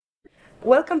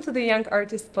Welcome to the Young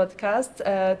Artist Podcast.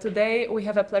 Today we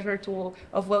have a pleasure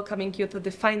of welcoming you to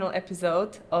the final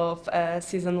episode of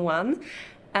Season 1.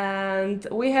 And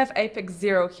we have Apex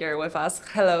Zero here with us.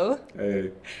 Hello. Hey.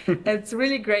 It's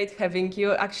really great having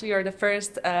you. Actually, you're the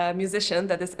first musician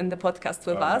that is in the podcast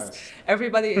with us. Nice.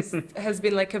 Everybody has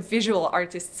been like a visual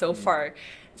artist so far.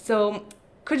 So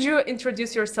could you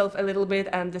introduce yourself a little bit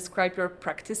and describe your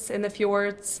practice in a few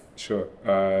words? Sure.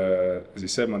 As you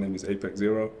said, my name is Apex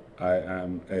Zero. I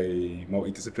am a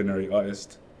multidisciplinary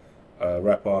artist,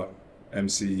 rapper,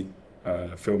 MC,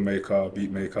 filmmaker, beat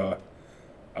maker.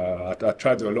 I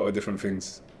try to do a lot of different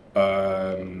things.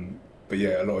 But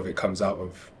yeah, a lot of it comes out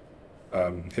of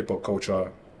hip hop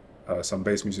culture, some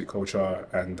bass music culture,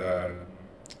 and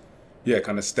yeah,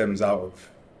 kind of stems out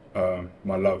of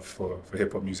my love for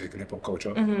hip hop music and hip hop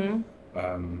culture.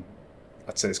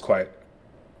 I'd say it's quite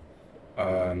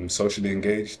socially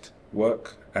engaged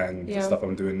work, and the stuff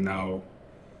I'm doing now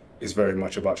is very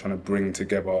much about trying to bring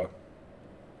together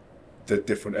the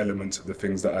different elements of the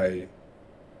things that I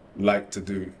like to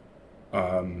do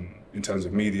in terms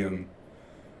of medium,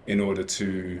 in order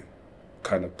to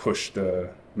kind of push the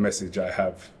message I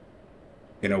have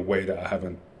in a way that I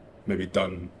haven't maybe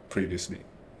done previously.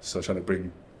 So trying to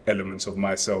bring elements of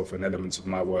myself and elements of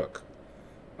my work,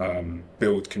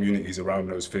 build communities around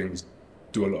those things,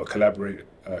 do a lot of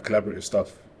collaborative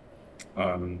stuff,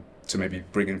 to maybe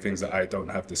bring in things that I don't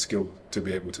have the skill to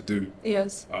be able to do.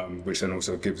 Yes. Which then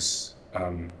also gives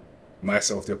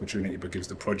myself the opportunity, but gives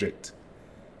the project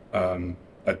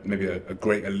maybe a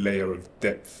greater layer of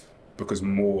depth, because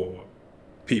more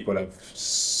people have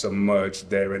submerged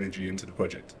their energy into the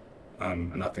project.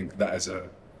 And I think that as a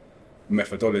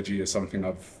methodology is something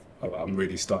I'm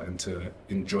really starting to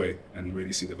enjoy and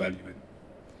really see the value in.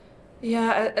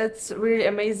 Yeah, it's really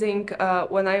amazing.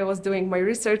 When I was doing my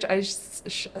research, I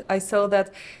saw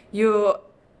that you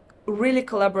really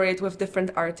collaborate with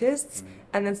different artists,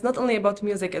 and it's not only about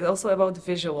music, it's also about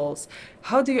visuals.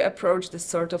 How do you approach this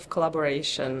sort of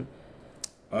collaboration?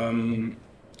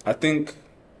 I think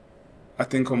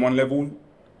on one level,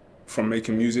 from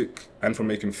making music and from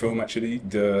making film, actually,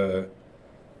 there's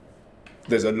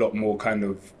a lot more kind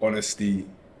of honesty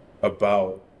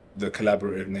about the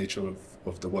collaborative nature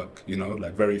of the work, you know?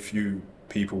 Like, very few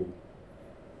people,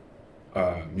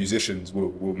 musicians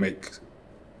will make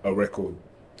a record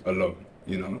alone,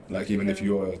 you know? Like, even if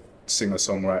you're a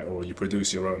singer-songwriter or you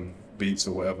produce your own beats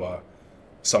or whatever,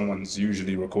 someone's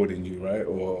usually recording you, right?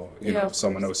 Or, you know,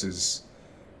 someone else is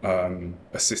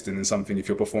assisting in something. If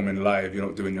you're performing live, you're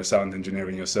not doing your sound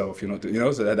engineering yourself, you're not, you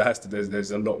know? So that has to,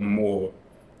 there's a lot more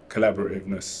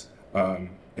collaborativeness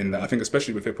in that. I think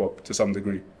especially with hip-hop to some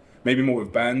degree. Maybe more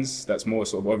with bands, that's more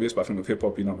sort of obvious, but I think with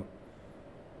hip-hop, you know,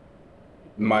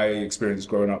 my experience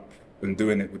growing up and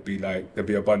doing it would be like, there'd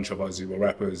be a bunch of us who were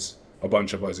rappers, a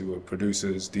bunch of us who were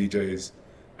producers, DJs,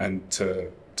 and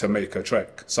to make a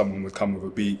track, someone would come with a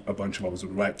beat, a bunch of us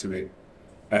would write to it,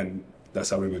 and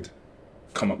that's how we would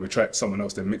come up with tracks. Someone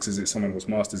else then mixes it, someone else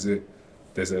masters it.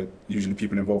 There's usually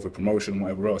people involved with promotion and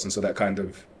whatever else, and so that kind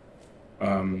of,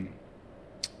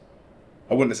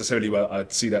 I wouldn't necessarily,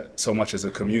 I'd see that so much as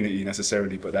a community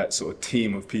necessarily, but that sort of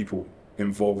team of people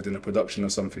involved in the production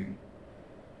of something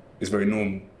is very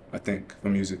normal, I think, for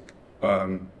music.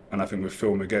 And I think with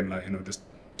film, again, like, you know, just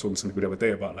talking to some people the other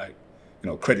day about, like, you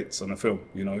know, credits on a film,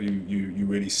 you know, you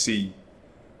really see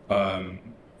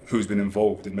who's been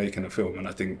involved in making a film. And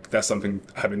I think that's something,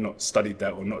 having not studied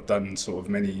that or not done sort of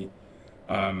many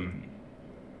kind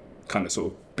of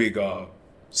sort of bigger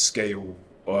scale,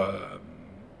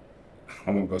 I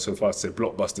won't go so far as to say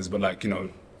blockbusters, but, like, you know,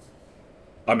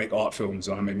 I make art films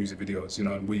and I make music videos, you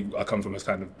know, and I come from a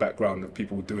kind of background of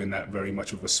people doing that very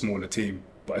much with a smaller team,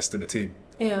 but it's still a team.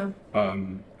 Yeah.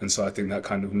 And so I think that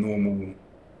kind of normal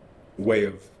way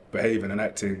of behaving and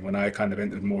acting, when I kind of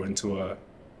entered more into a,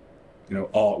 you know,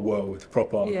 art world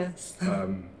proper, Yes.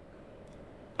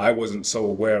 I wasn't so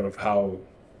aware of how,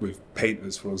 with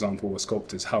painters, for example, or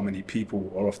sculptors, how many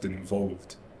people are often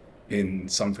involved in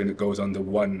something that goes under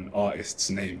one artist's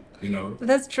name, you know?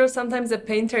 That's true. Sometimes a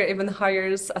painter even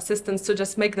hires assistants to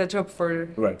just make the job for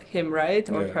him, right?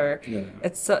 Or her. Yeah.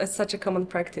 It's such a common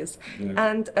practice. Yeah.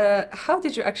 And how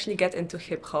did you actually get into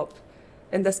hip hop,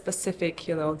 in the specific,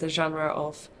 you know, the genre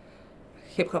of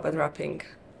hip hop and rapping?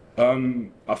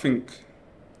 I think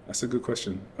that's a good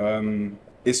question.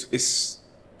 It's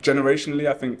generationally,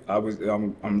 I think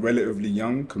I'm relatively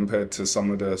young compared to some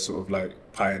of the sort of like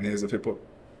pioneers of hip hop.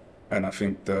 And I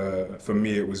think for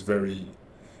me, it was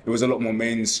a lot more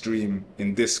mainstream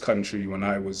in this country when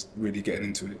I was really getting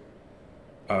into it.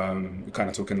 We're kind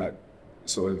of talking like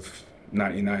sort of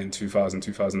 99, 2000,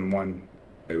 2001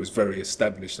 it was very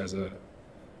established as a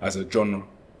genre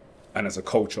and as a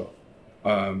culture.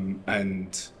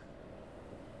 And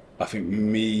I think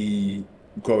me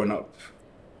growing up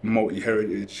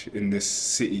multi-heritage in this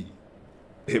city,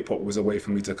 hip hop was a way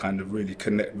for me to kind of really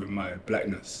connect with my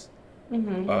blackness.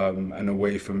 And a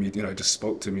way for me, it just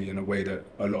spoke to me in a way that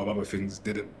a lot of other things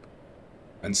didn't.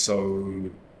 And so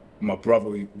my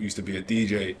brother used to be a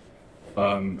DJ,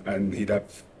 and he'd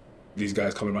have these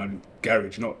guys coming around,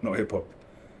 garage, not hip hop.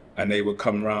 And they would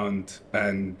come around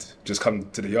and just come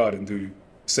to the yard and do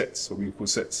sets, what we call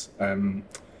sets.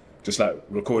 Just like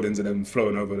recordings and then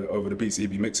flowing over the beats he'd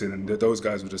be mixing. And those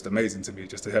guys were just amazing to me,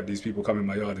 just to have these people come in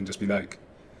my yard and just be like,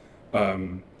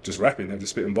 just rapping, they're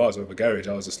just spitting bars over garage.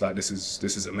 I was just like, this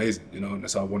is amazing, and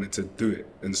that's how I wanted to do it.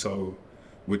 And so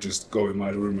we'd just go in my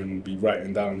room and be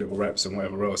writing down little raps and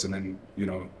whatever else. And then,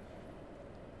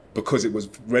 because it was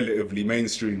relatively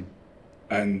mainstream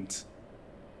and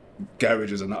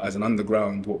garage as an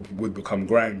underground, what would become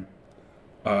grime,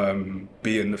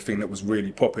 being the thing that was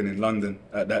really popping in London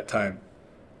at that time,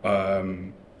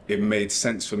 it made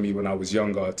sense for me when I was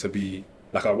younger to be,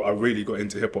 like, I really got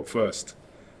into hip hop first.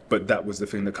 But that was the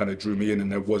thing that kind of drew me in,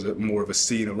 and there was more of a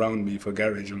scene around me for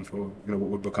garage and for what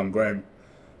would become grime.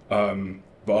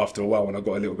 But after a while, when I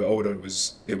got a little bit older,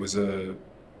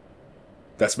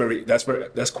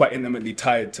 that's quite intimately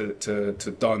tied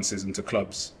to dances and to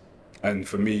clubs. And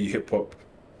for me, hip hop,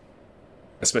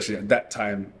 especially at that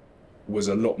time, was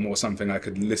a lot more something I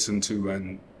could listen to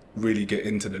and really get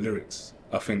into the lyrics.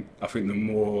 I think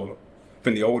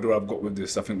the older I've got with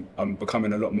this, I think I'm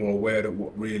becoming a lot more aware that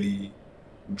what really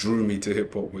drew me to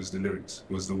hip hop was the lyrics,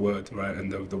 was the word, right,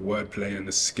 and the wordplay and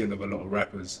the skill of a lot of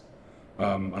rappers.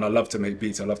 And I love to make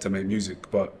beats, I love to make music,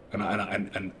 but and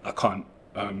I can't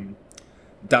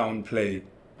downplay.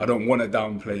 I don't want to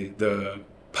downplay the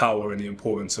power and the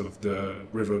importance of the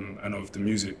rhythm and of the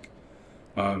music,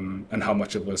 and how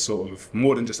much of a sort of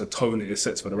more than just a tone it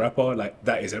sets for the rapper. Like,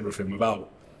 that is everything.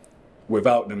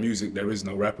 Without the music, there is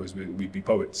no rappers. We'd be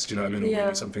poets. Do you know what I mean? Or we'd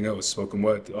be something else, spoken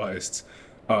word artists.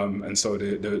 And so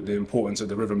the importance of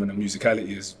the rhythm and the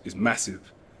musicality is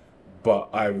massive, but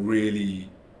I really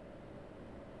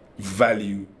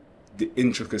value the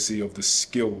intricacy of the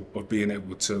skill of being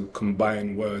able to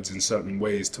combine words in certain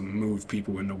ways to move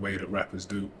people in the way that rappers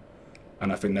do.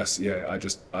 And I think that's, I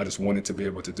just wanted to be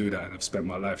able to do that, and I've spent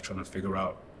my life trying to figure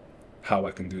out how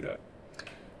I can do that.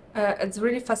 It's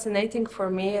really fascinating for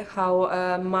me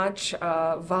how much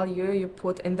value you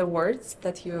put in the words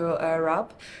that you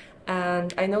rap.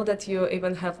 And I know that you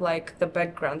even have like the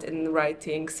background in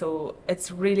writing, so it's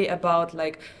really about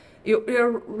like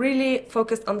you're really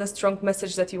focused on the strong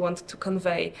message that you want to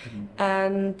convey.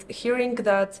 And hearing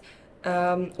that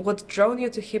what drew you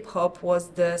to hip hop was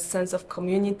the sense of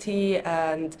community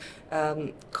and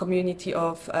community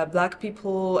of black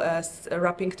people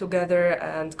rapping together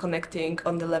and connecting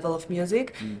on the level of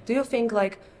music. Do you think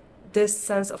like this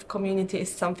sense of community is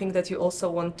something that you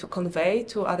also want to convey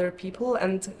to other people?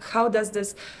 And how does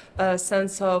this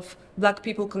sense of black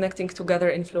people connecting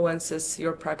together influences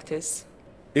your practice?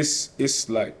 It's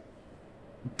like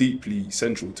deeply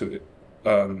central to it.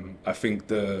 I think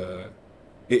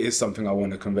it is something I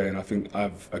want to convey, and I think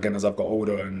as I've got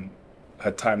older and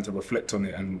had time to reflect on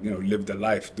it and lived a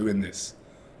life doing this,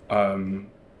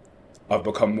 I've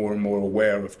become more and more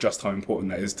aware of just how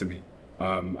important that is to me.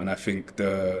 And I think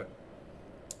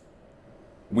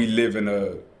we live in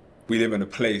a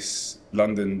place,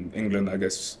 London, England, I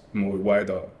guess more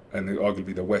wider, and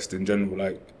arguably the West in general,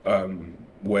 like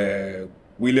where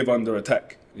we live under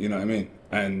attack, you know what I mean?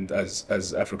 And as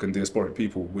African diasporic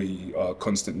people, we are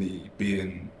constantly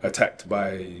being attacked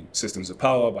by systems of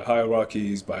power, by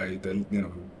hierarchies, by the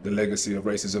legacy of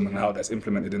racism and how that's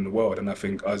implemented in the world. And I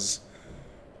think us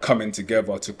coming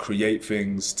together to create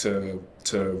things, to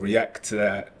react to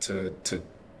that,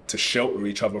 to shelter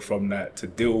each other from that, to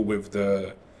deal with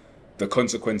the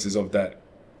consequences of that.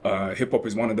 Hip hop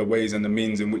is one of the ways and the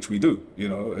means in which we do,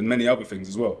 and many other things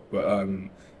as well. But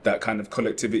that kind of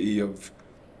collectivity of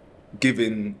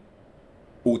giving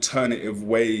alternative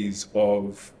ways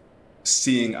of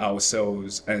seeing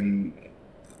ourselves and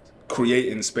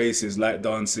creating spaces like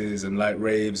dances and like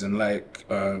raves and like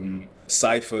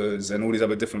ciphers and all these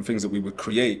other different things that we would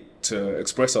create to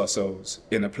express ourselves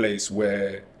in a place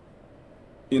where,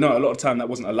 a lot of time that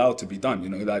wasn't allowed to be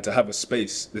done, like to have a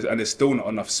space, and there's still not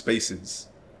enough spaces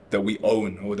that we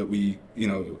own or that we,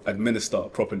 administer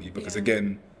properly, because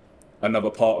again, another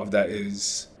part of that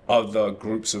is other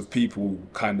groups of people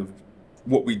kind of,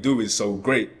 what we do is so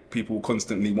great, people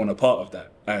constantly want a part of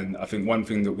that. And I think one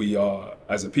thing that we are,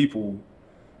 as a people,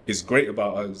 is great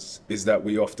about us is that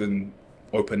we often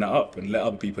open that up and let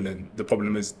other people in. The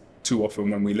problem is, too often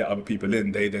when we let other people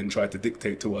in, they then try to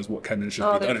dictate to us what can and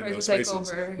should be done in those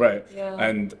spaces. Right. Yeah.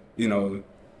 And, you know,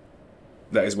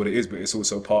 that is what it is, but it's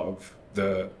also part of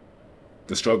the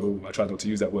struggle. I try not to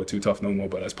use that word too tough no more,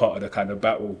 but as part of the kind of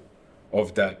battle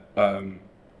of that,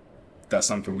 that's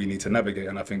something we need to navigate.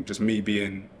 And I think just me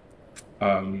being,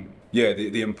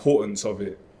 the importance of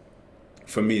it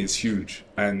for me is huge,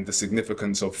 and the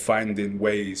significance of finding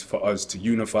ways for us to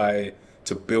unify,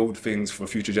 to build things for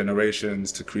future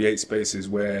generations, to create spaces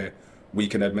where we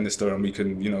can administer and we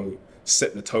can, you know,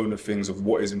 set the tone of things of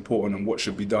what is important and what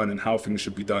should be done and how things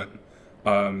should be done.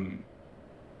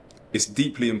 It's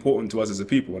deeply important to us as a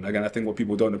people. And again, I think what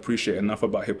people don't appreciate enough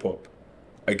about hip hop,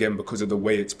 again, because of the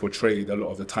way it's portrayed a lot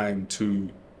of the time to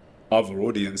other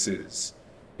audiences,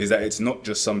 is that it's not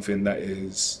just something that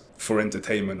is for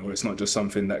entertainment, or it's not just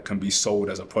something that can be sold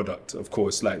as a product. Of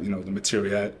course, like, you know, the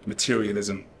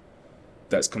materialism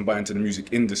that's combined to the music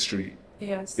industry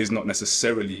is not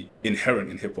necessarily inherent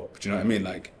in hip hop. Do you know what I mean?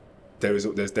 Like, there's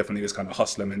definitely this kind of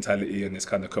hustler mentality and this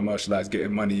kind of commercialized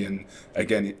getting money, and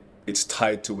again, it's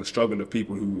tied to a struggle of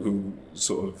people who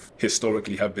sort of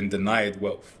historically have been denied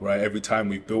wealth, right? Every time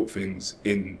we've built things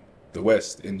in the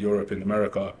West, in Europe, in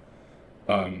America,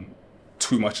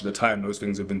 too much of the time those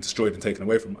things have been destroyed and taken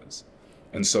away from us.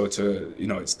 And so to, you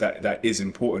know, it's that is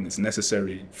important. It's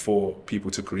necessary for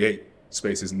people to create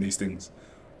spaces in these things.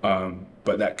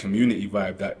 But that community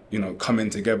vibe, that, you know, coming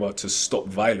together to stop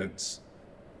violence,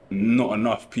 not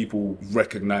enough people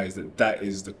recognize that that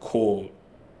is the core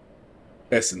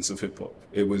essence of hip hop.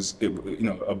 It you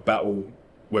know, a battle,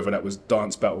 whether that was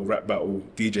dance battle, rap battle,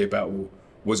 DJ battle,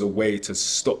 was a way to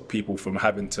stop people from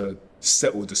having to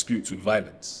settle disputes with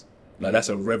violence. Like, that's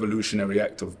a revolutionary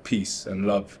act of peace and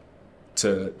love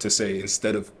to say,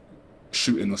 instead of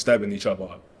shooting or stabbing each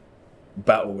other,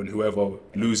 battle, and whoever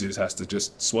loses has to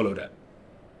just swallow that.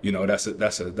 You know,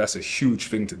 that's a huge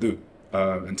thing to do.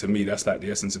 And to me, that's like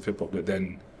the essence of hip hop, that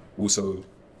then also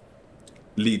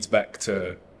leads back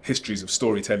to histories of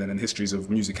storytelling and histories of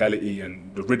musicality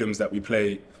and the rhythms that we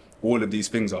play. All of these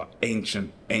things are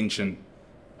ancient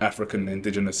African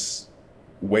indigenous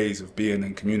ways of being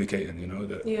and communicating, you know,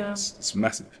 that it's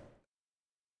massive.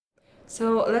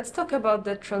 So let's talk about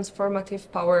the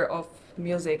transformative power of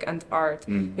music and art,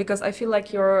 because I feel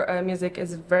like your music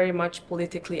is very much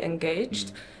politically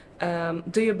engaged.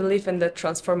 Do you believe in the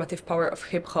transformative power of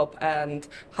hip hop, and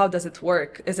how does it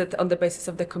work? Is it on the basis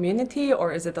of the community,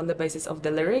 or is it on the basis of the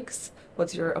lyrics?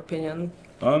 What's your opinion?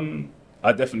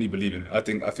 I definitely believe in it. I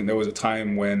think there was a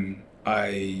time when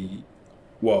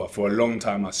for a long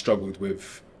time I struggled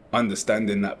with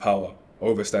understanding that power,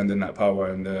 overstanding that power,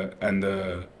 and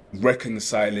the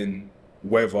reconciling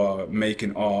whether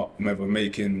making art, whether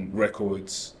making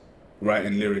records,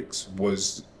 writing lyrics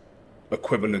was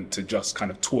equivalent to just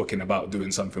kind of talking about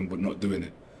doing something but not doing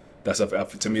it.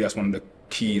 To me, that's one of the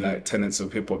key tenets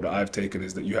of hip hop that I've taken,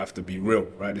 is that you have to be real,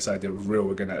 right? This idea of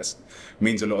real, again, that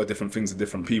means a lot of different things to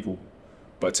different people.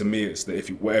 But to me, it's that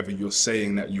whatever you're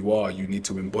saying that you are, you need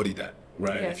to embody that,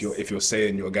 right? Yes. If you're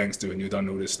saying you're a gangster and you've done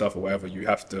all this stuff or whatever, you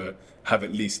have to have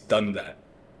at least done that.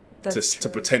 To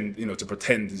pretend, you know, to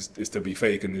pretend is to be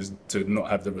fake, and is to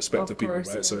not have the respect of people, right?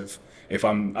 Yeah. So if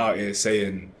I'm out here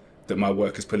saying that my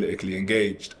work is politically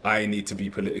engaged, I need to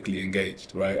be politically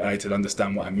engaged, right? I need to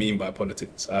understand what I mean by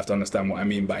politics. I have to understand what I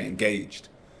mean by engaged.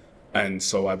 And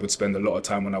so I would spend a lot of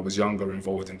time when I was younger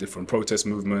involved in different protest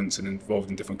movements and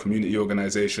involved in different community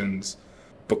organizations,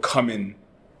 becoming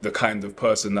the kind of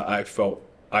person that I felt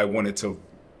I wanted to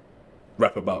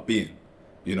rap about being,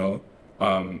 you know?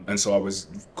 And so I was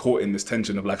caught in this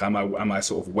tension of like, am I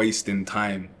sort of wasting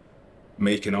time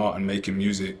making art and making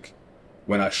music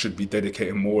when I should be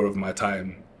dedicating more of my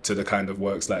time to the kind of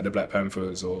works like the Black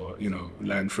Panthers or, you know,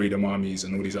 Land Freedom Armies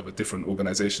and all these other different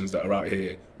organizations that are out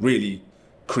here really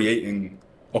creating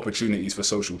opportunities for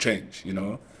social change, you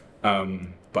know?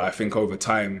 But I think over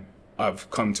time, I've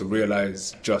come to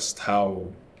realize just how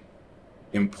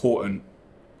important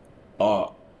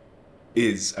art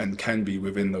is and can be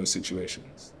within those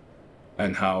situations,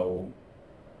 and how,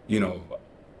 you know,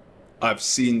 I've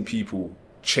seen people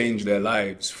change their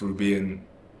lives through being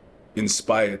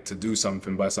inspired to do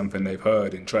something by something they've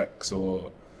heard in tracks,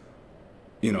 or,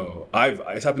 you know,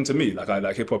 it's happened to me.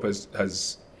 Like hip hop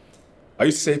has I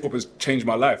used to say hip hop has changed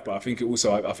my life, but I think it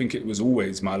was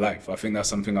always my life. I think that's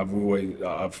something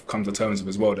I've come to terms with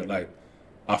as well, that like,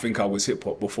 I think I was hip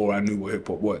hop before I knew what hip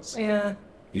hop was. Yeah.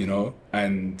 You know,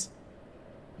 and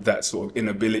that sort of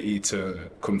inability to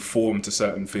conform to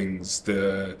certain things,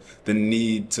 the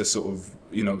need to sort of,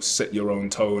 you know, set your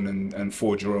own tone and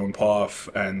forge your own path,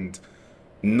 and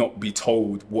not be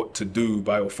told what to do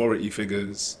by authority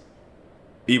figures.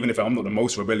 Even if I'm not the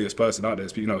most rebellious person out there,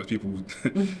 there's people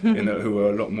who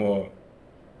are a lot more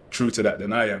true to that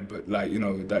than I am, but like,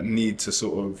 that need to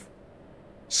sort of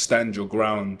stand your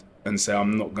ground and say,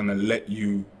 I'm not gonna let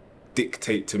you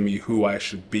dictate to me who I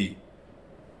should be,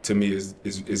 to me is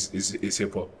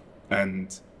hip hop.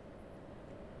 And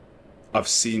I've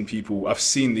seen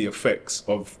the effects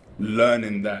of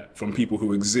learning that from people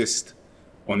who exist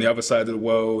on the other side of the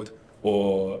world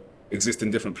or exist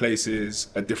in different places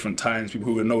at different times,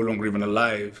 people who are no longer even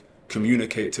alive,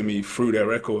 communicate to me through their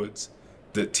records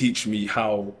that teach me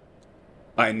how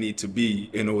I need to be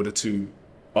in order to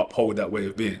uphold that way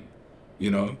of being,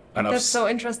 And that's so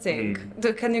interesting.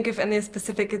 Can you give any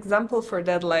specific example for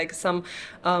that, like some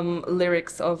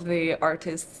lyrics of the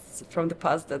artists from the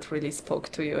past that really spoke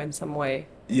to you in some way?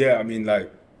 Yeah, I mean, like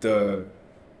these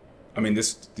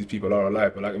people are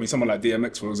alive, but someone like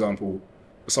DMX, for example,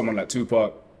 someone like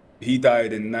Tupac, he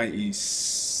died in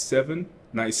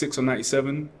 96 or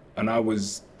 97, and I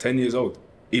was 10 years old.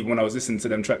 Even when I was listening to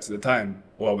them tracks at the time,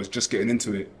 or I was just getting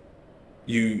into it,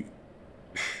 even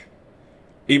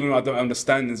though I don't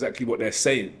understand exactly what they're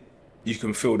saying, you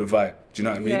can feel the vibe. Do you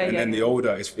know what I mean? Yeah, and then the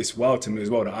older, it's wild to me as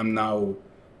well that I'm now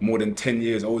more than 10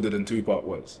 years older than Tupac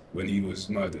was when he was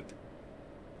murdered.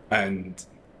 And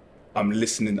I've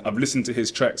listened to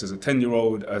his tracks as a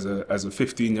 10-year-old, as a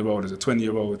 15-year-old, as a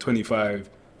 20-year-old, 25,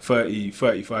 30,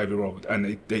 35-year-old,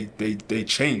 and they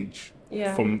change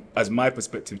from as my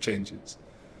perspective changes.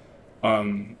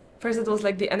 First it was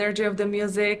like the energy of the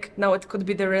music, now it could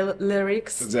be the real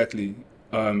lyrics. Exactly.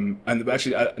 And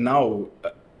actually now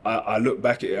I look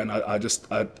back at it and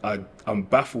I'm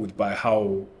baffled by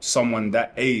how someone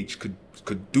that age could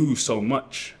do so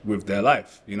much with their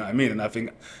life, you know what I mean? And I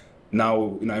think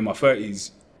now, in my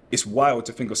 30s, it's wild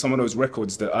to think of some of those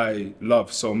records that I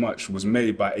love so much was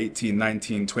made by 18,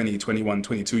 19, 20, 21,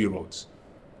 22-year-olds.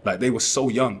 Like, they were so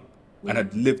young and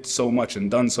had lived so much and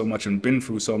done so much and been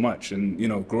through so much and,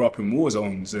 grew up in war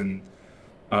zones. And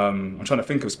I'm trying to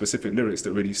think of specific lyrics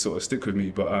that really sort of stick with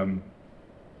me. But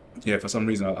yeah, for some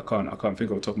reason, I can't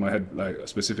think off the top of my head, like, a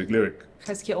specific lyric.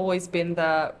 Has he always been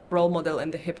the role model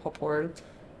in the hip-hop world?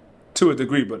 To a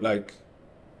degree, but, like,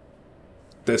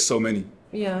 there's so many.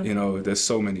 Yeah. There's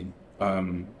so many.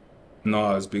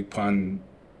 Nas, Big Pun,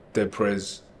 Dead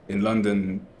Prez. In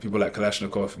London, people like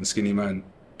Kalashnikov and Skinny Man.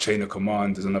 Chain of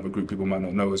Command is another group people might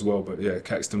not know as well, but yeah,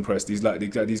 Caxton Press. These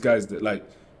guys that, like,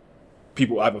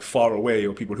 people either far away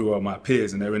or people who are my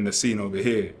peers and they're in the scene over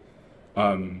here.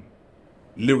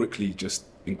 Lyrically, just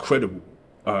incredible.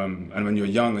 And when you're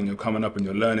young and you're coming up and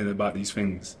you're learning about these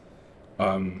things,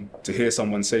 to hear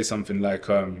someone say something like,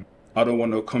 I don't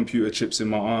want no computer chips in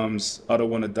my arms. I don't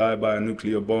want to die by a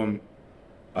nuclear bomb.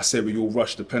 I say we all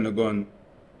rush the Pentagon,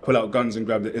 pull out guns and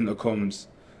grab the intercoms.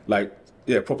 Like,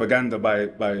 yeah, propaganda by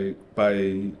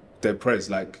Dead Prez.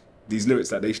 Like, these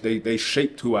lyrics, like, they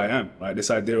shaped who I am, right? This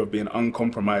idea of being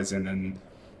uncompromising, and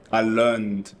I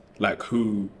learned, like,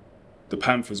 who the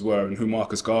Panthers were and who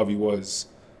Marcus Garvey was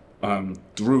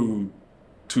through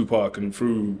Tupac and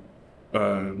through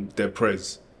Dead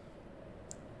Prez.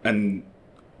 And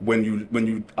when you,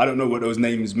 I don't know what those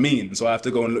names mean, so I have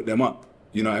to go and look them up.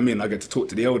 You know what I mean? I get to talk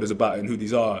to the elders about it and who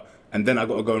these are, and then I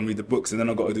got to go and read the books, and then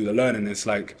I got to do the learning. It's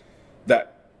like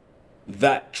that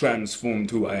transformed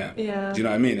who I am. Yeah. Do you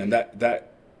know what I mean? And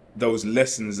that those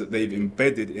lessons that they've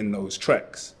embedded in those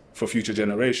tracks for future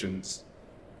generations,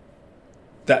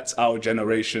 that's our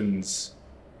generation's,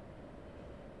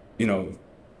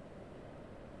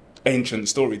 ancient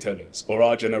storytellers, or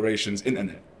our generation's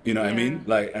internet. You know what I mean?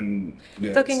 Like, and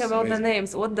yeah, talking about the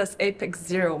names, what does Apex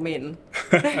Zero mean?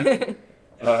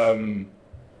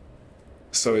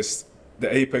 So it's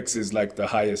the apex is like the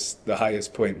highest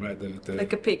point, right? The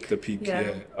like a peak. The peak,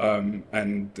 yeah.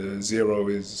 And the zero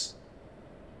is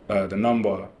the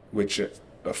number, which a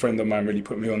friend of mine really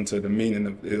put me onto the meaning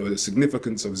of the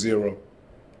significance of zero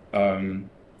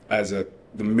as the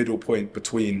middle point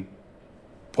between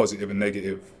positive and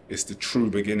negative. It's the true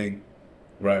beginning.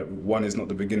 Right, one is not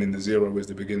the beginning, the zero is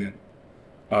the beginning.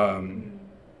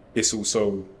 It's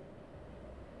also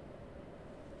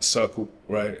circle,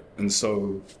 right? And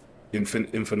so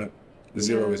infinite, the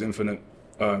zero is infinite.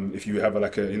 If you have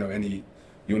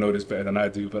you'll know this better than I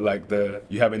do, but like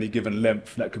you have any given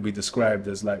length that could be described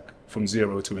as like from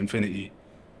zero to infinity.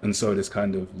 And so this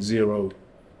kind of zero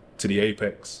to the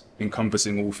apex,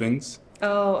 encompassing all things.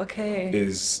 Oh, okay.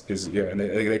 Is and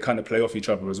they kind of play off each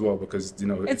other as well, because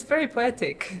it's very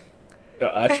poetic.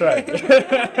 I try.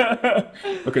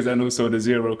 Because then also the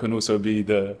zero can also be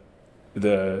the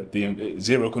the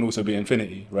zero can also be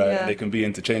infinity, right? Yeah. They can be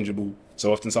interchangeable.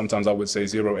 So often, sometimes I would say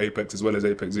zero apex as well as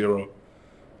apex zero.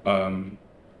 And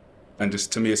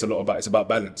just to me, it's about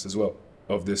balance as well,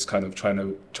 of this kind of trying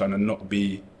to not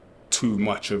be too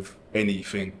much of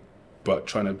anything, but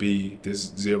trying to be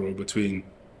this zero between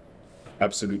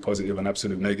absolute positive and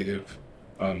absolute negative,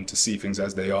 to see things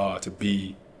as they are, to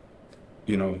be,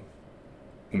 you know,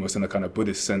 almost in a kind of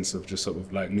Buddhist sense of just sort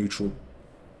of like neutral,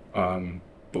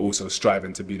 but also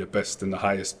striving to be the best and the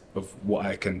highest of what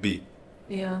I can be.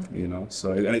 Yeah. You know,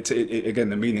 so and it again,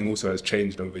 the meaning also has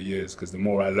changed over years, because the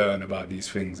more I learn about these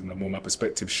things and the more my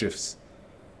perspective shifts,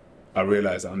 I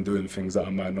realize that I'm doing things that I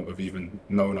might not have even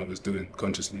known I was doing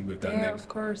consciously with that Yeah, name. of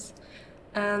course.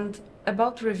 And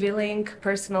about revealing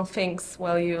personal things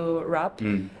while you rap,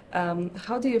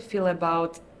 how do you feel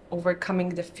about overcoming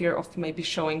the fear of maybe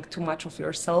showing too much of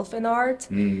yourself in art?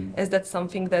 Is that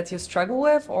something that you struggle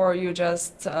with, or you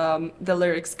just the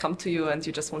lyrics come to you and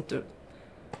you just want to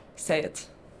say it?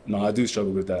 No, I do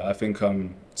struggle with that. I think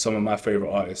some of my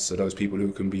favorite artists are those people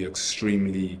who can be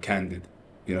extremely candid,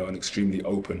 you know, and extremely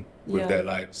open with their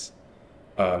lives.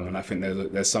 And I think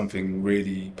there's something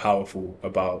really powerful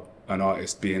about an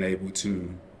artist being able to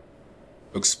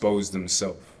expose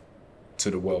themselves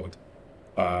to the world.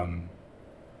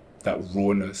 That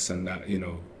rawness and that, you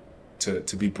know,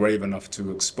 to be brave enough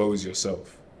to expose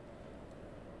yourself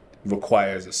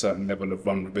requires a certain level of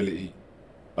vulnerability.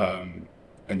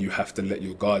 And you have to let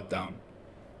your guard down.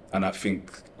 And I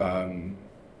think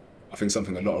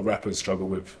something a lot of rappers struggle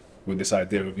with this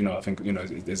idea of, you know, I think, you know,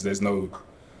 there's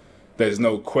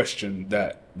no question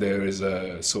that there is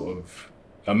a sort of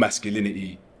a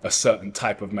masculinity, a certain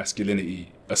type of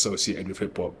masculinity associated with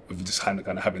hip hop, of just kind of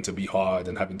having to be hard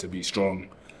and having to be strong.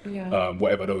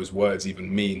 Whatever those words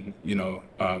even mean, you know,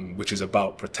 which is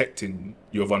about protecting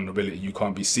your vulnerability. You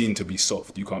can't be seen to be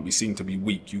soft. You can't be seen to be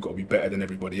weak. You've got to be better than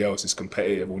everybody else. It's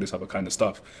competitive, all this other kind of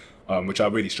stuff, which I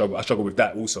really struggle. I struggle with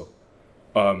that also.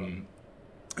 And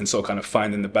so kind of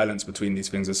finding the balance between these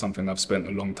things is something I've spent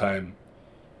a long time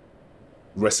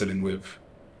wrestling with.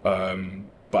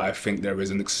 But I think there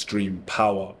is an extreme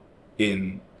power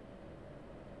in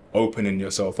opening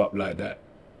yourself up like that.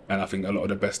 And I think a lot of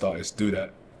the best artists do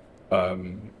that.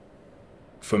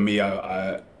 For me,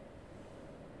 I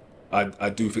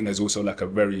do think there's also like a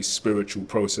very spiritual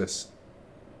process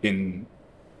in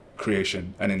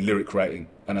creation and in lyric writing,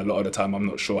 and a lot of the time I'm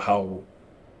not sure how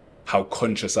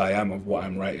conscious I am of what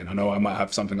I'm writing. I know I might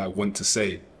have something I want to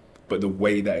say, but the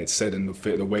way that it's said and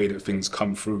the way that things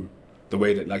come through, the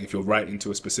way that, like, if you're writing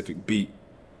to a specific beat,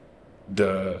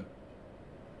 the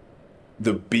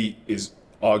beat is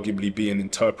arguably being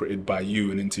interpreted by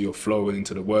you and into your flow and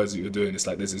into the words that you're doing. It's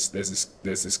like there's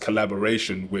this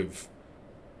collaboration with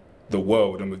the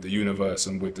world and with the universe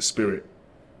and with the spirit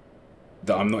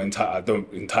that I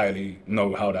don't entirely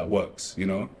know how that works, you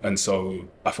know. And so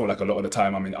I feel like a lot of the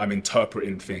time I'm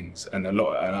interpreting things, and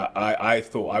I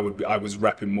thought I was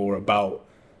rapping more about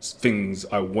things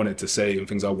I wanted to say and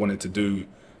things I wanted to do,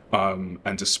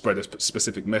 and to spread a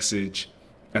specific message,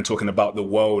 and talking about the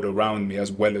world around me as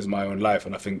well as my own life.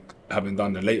 And I think, having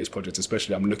done the latest project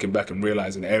especially, I'm looking back and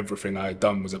realizing everything I had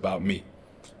done was about me,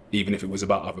 even if it was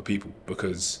about other people,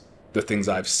 because the things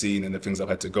I've seen and the things I've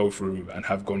had to go through and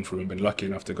have gone through and been lucky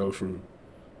enough to go through,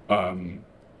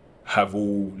 have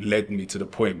all led me to the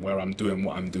point where I'm doing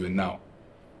what I'm doing now.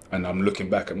 And I'm looking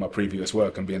back at my previous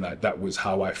work and being like, that was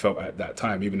how I felt at that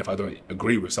time. Even if I don't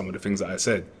agree with some of the things that I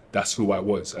said, that's who I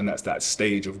was. And that's that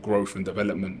stage of growth and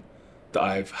development that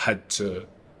I've had to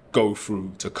go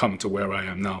through to come to where I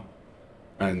am now.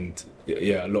 And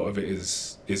yeah, a lot of it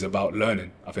is about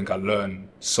learning. I think I learn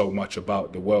so much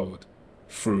about the world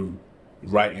through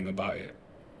writing about it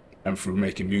and through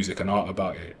making music and art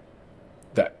about it,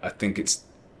 that I think it's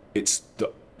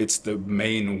the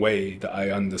main way that I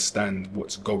understand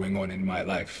what's going on in my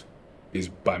life, is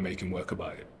by making work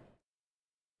about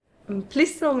it.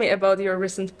 Please tell me about your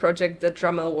recent project, the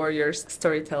Drama Warriors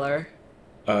Storyteller.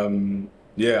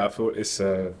 Yeah, I thought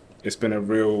it's been a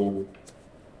real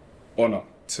honor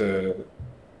to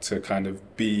kind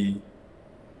of be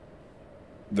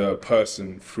the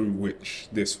person through which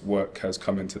this work has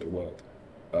come into the world,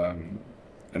 and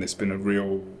it's been a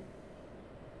real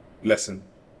lesson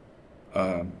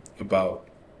about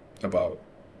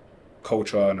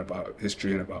culture and about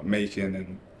history and about making.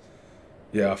 And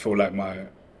yeah, I feel like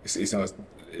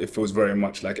it feels very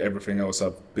much like everything else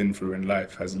I've been through in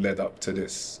life has led up to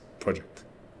this project,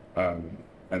 and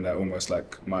that almost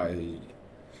like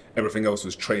everything else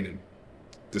was training,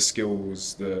 the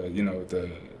skills,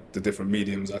 the different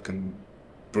mediums I can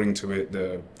bring to it,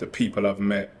 the people I've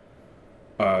met,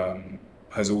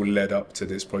 has all led up to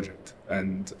this project.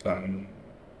 And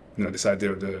you know, this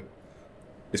idea of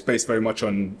it's based very much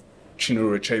on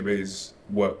Chinua Achebe's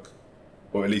work,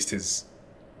 or at least his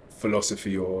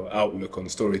philosophy or outlook on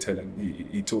storytelling.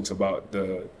 He talks about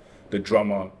the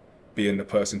drummer being the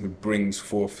person who brings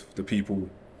forth the people,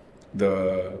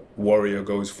 the warrior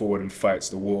goes forward and fights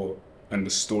the war, and the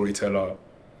storyteller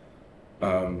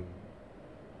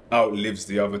outlives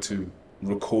the other two,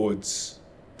 records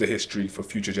the history for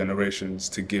future generations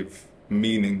to give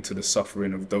meaning to the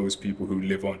suffering of those people who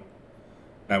live on.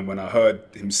 And when I heard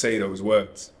him say those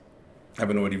words,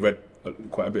 having already read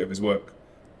quite a bit of his work,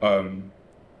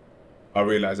 I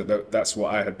realized that's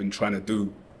what I had been trying to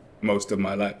do most of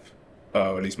my life,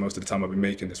 or at least most of the time I've been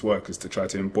making this work, is to try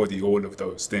to embody all of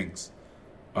those things,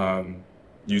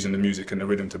 using the music and the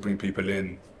rhythm to bring people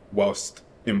in whilst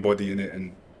embodying it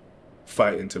and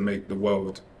fighting to make the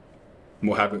world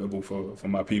more habitable for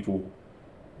my people.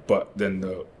 But then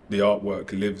the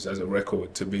artwork lives as a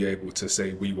record to be able to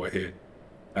say we were here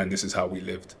and this is how we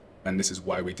lived and this is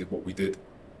why we did what we did.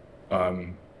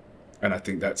 And I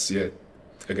think that's, yeah,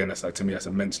 again, that's like, to me, that's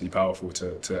immensely powerful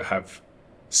to have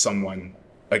someone,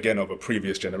 again, of a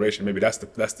previous generation, maybe that's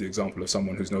the example of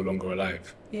someone who's no longer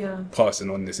alive, passing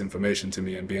on this information to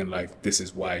me and being like, this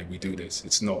is why we do this.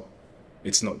 It's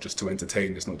not just to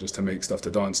entertain, it's not just to make stuff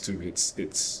to dance to,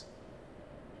 it's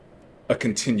a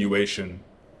continuation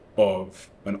of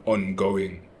an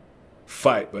ongoing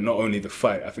fight. But not only the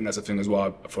fight, I think that's the thing as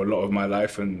well, for a lot of my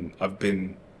life, and I've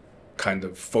been kind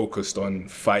of focused on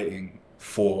fighting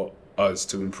for us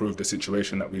to improve the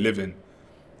situation that we live in.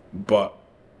 But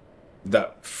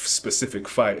that specific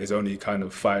fight is only kind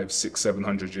of 500, 600,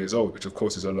 700 years old, which of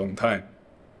course is a long time.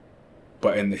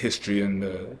 But in the history and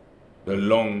the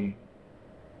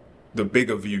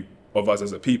bigger view of us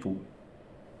as a people,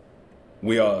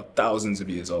 we are thousands of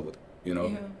years old, you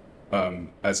know,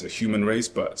 as a human race,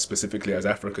 but specifically as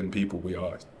African people, we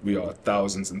are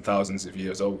thousands and thousands of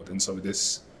years old. And so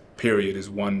this period is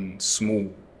one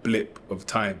small blip of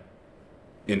time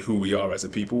in who we are as a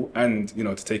people. And, you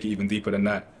know, to take it even deeper than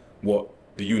that, what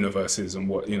the universe is and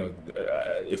what, you know,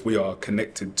 if we are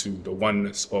connected to the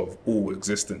oneness of all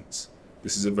existence,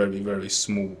 this is a very, very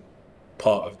small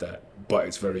part of that, but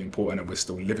it's very important and we're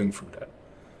still living through that.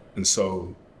 And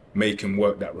so making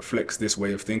work that reflects this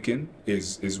way of thinking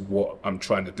is what I'm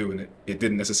trying to do. And it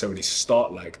didn't necessarily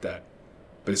start like that,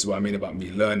 but this is what I mean about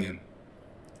me learning.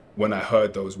 When I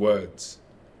heard those words,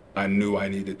 I knew I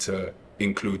needed to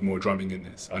include more drumming in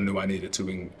this. I knew I needed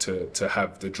to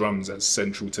have the drums as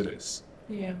central to this.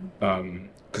 Yeah.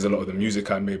 Because a lot of the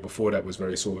music I made before that was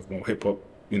very sort of more hip hop,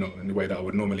 you know, in the way that I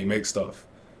would normally make stuff.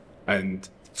 And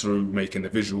through making the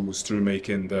visuals, through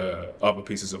making the other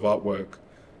pieces of artwork,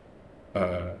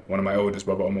 one of my oldest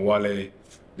brother, Omawale,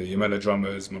 the Yamela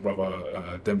drummers, my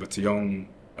brother Demba Tiong,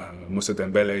 Musa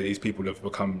Dembele, these people have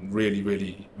become really,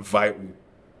 really vital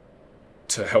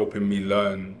to helping me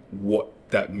learn what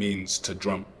that means to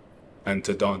drum and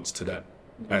to dance to that,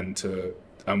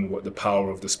 and what the power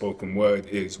of the spoken word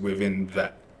is within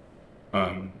that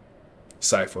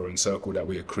cipher and circle that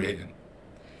we are creating.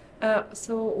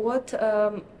 So what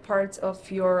parts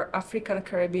of your African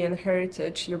Caribbean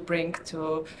heritage you bring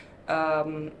to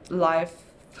life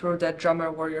through the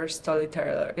drummer warrior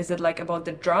storyteller? Is it like about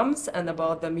the drums and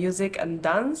about the music and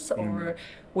dance, or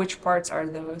which parts are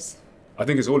those? I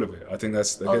think it's all of it. I think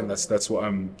that's, again, that's what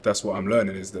I'm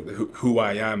learning, is that who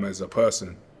I am as a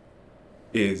person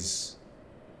is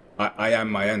I am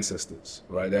my ancestors,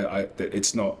 right?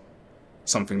 It's not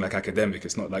something like academic.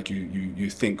 It's not like you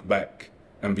think back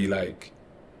and be like,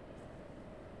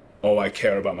 oh, I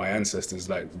care about my ancestors.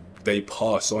 Like, they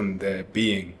pass on their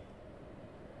being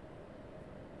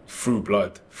through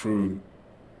blood, through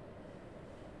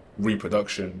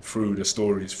reproduction, through the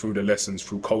stories, through the lessons,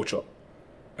 through culture.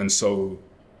 And so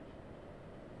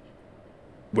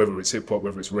whether it's hip hop,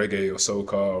 whether it's reggae or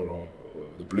soca or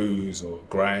the blues or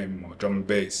grime or drum and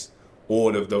bass,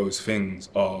 all of those things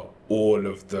are all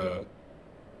of the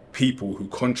people who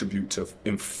contribute to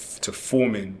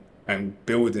forming and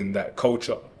building that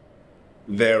culture,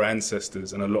 their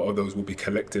ancestors, and a lot of those will be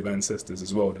collective ancestors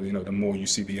as well. You know, the more you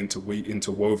see the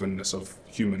interwovenness of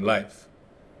human life,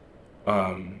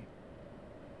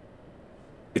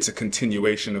 it's a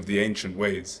continuation of the ancient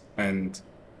ways. And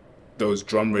those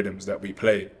drum rhythms that we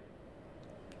play,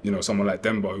 you know, someone like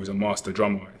Demba, who's a master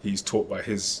drummer, he's taught by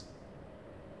his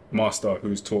master,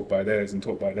 who's taught by theirs and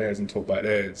taught by theirs and taught by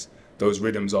theirs. Those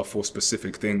rhythms are for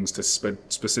specific things, to spread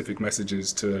specific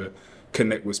messages, to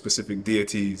connect with specific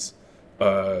deities.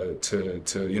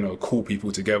 to you know, call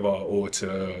people together, or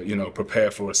to, you know, prepare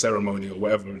for a ceremony or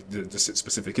whatever the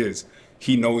specific is.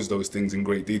 He knows those things in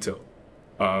great detail,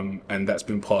 and that's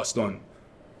been passed on.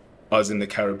 Us in the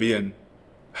Caribbean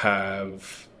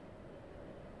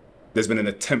there's been an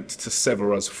attempt to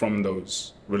sever us from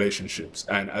those relationships,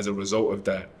 and as a result of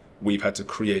that, we've had to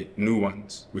create new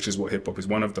ones, which is what hip hop is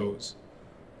one of those.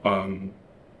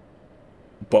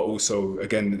 But also,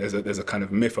 again, there's a kind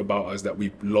of myth about us that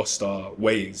we've lost our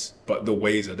ways, but the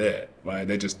ways are there, right?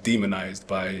 They're just demonized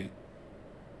by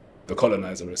the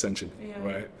colonizer, essentially,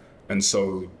 right? And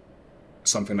so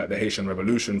something like the Haitian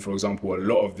Revolution, for example, a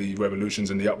lot of the revolutions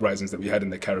and the uprisings that we had in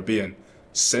the Caribbean,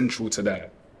 central to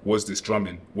that was this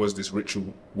drumming, was this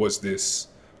ritual, was this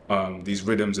these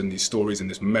rhythms and these stories and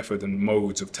this method and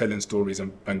modes of telling stories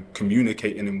and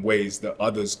communicating in ways that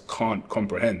others can't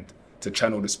comprehend, to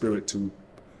channel the spirit, to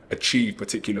achieve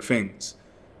particular things.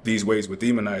 These ways were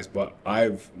demonized, but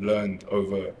I've learned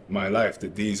over my life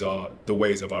that these are the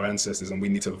ways of our ancestors, and we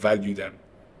need to value them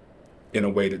in a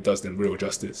way that does them real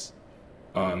justice.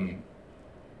 And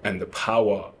the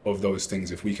power of those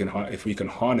things, if we can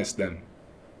harness them,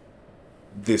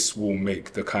 this will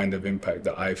make the kind of impact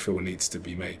that I feel needs to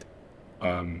be made.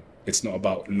 It's not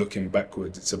about looking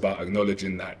backwards, it's about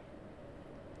acknowledging that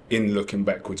in looking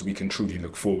backwards, we can truly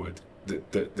look forward.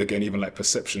 Again, even like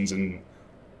perceptions and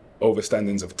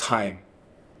overstandings of time,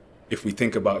 if we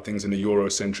think about things in a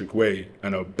Eurocentric way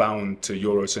and are bound to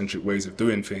Eurocentric ways of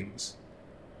doing things,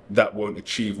 that won't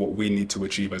achieve what we need to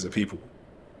achieve as a people.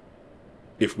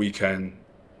 If we can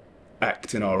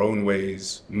act in our own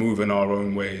ways, move in our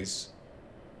own ways,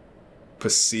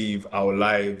 perceive our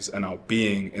lives and our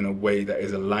being in a way that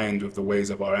is aligned with the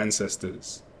ways of our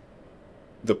ancestors,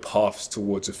 the paths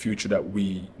towards a future that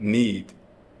we need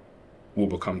will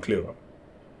become clearer.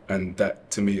 And that,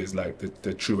 to me, is like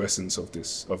the true essence of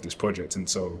this project. And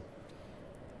so,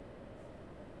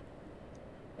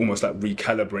 almost like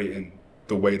recalibrating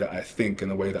the way that I think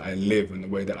and the way that I live and the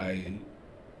way that I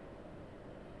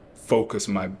focus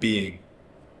my being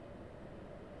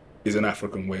is an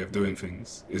African way of doing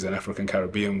things, is an African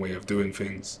Caribbean way of doing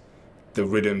things. The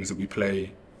rhythms that we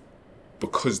play,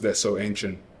 because they're so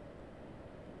ancient,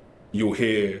 you'll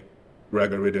hear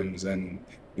ragga rhythms and,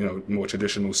 you know, more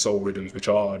traditional soul rhythms, which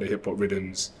are the hip hop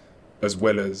rhythms, as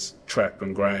well as trap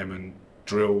and grime and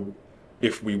drill,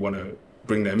 if we want to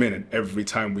bring them in. And every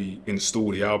time we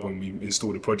install the album, we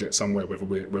install the project somewhere,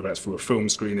 whether that's through a film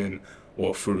screening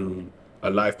or through a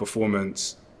live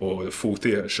performance or the full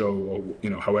theater show, or, you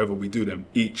know, however we do them,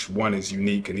 each one is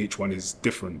unique and each one is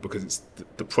different, because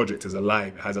the project is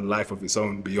alive. It has a life of its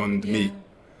own beyond me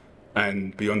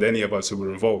and beyond any of us who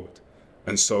were involved.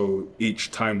 And so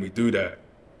each time we do that,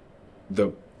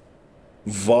 the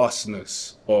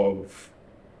vastness of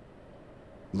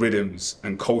rhythms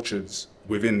and cultures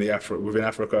within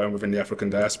Africa and within the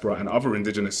African diaspora and other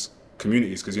indigenous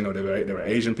communities, because, you know, there are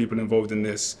Asian people involved in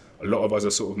this. A lot of us are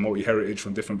sort of multi-heritage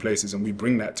from different places, and we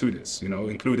bring that to this, you know,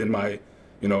 including my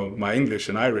English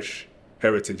and Irish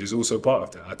heritage is also part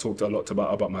of that. I talked a lot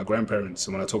about my grandparents,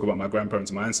 and when I talk about my grandparents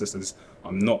and my ancestors,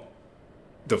 I'm not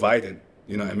dividing,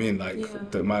 you know what I mean? Like,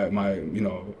 you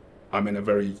know, I'm in a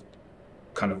very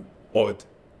kind of odd,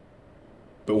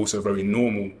 but also very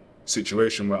normal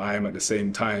situation where I am at the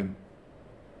same time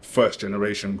first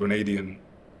generation Grenadian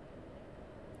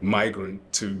migrant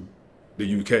to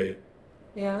the UK.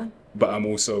 Yeah. But I'm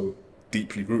also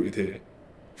deeply rooted here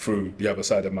through the other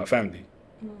side of my family.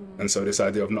 And so this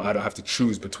idea of I don't have to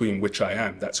choose between which I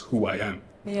am, that's who I am.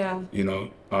 Yeah. You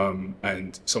know,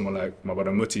 and someone like my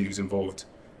brother Muti, who's involved,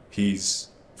 he's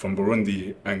from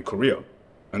Burundi and Korea.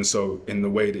 And so in the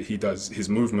way that he does his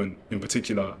movement in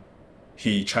particular,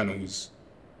 he channels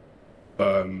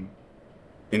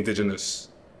indigenous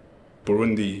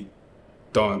Burundi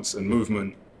dance and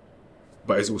movement,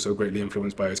 but is also greatly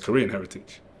influenced by his Korean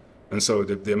heritage. And so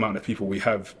the amount of people we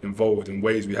have involved and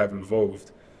ways we have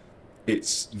involved,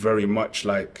 it's very much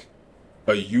like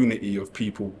a unity of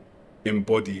people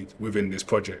embodied within this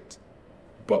project,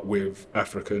 but with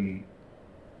African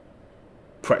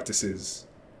practices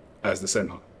as the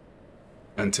center.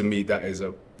 And to me,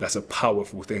 that's a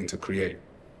powerful thing to create,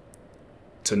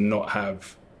 to not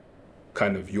have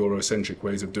kind of Eurocentric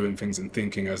ways of doing things and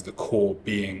thinking as the core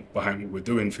being behind what we're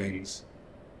doing things,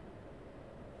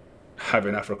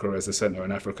 having Africa as the center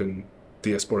and African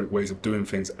diasporic ways of doing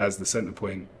things as the center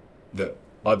point that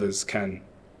others can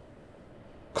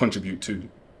contribute to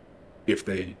if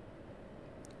they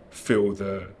feel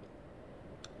the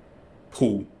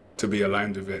pull to be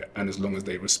aligned with it, and as long as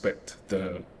they respect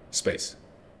the space.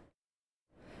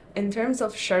 In terms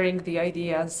of sharing the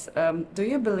ideas, do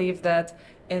you believe that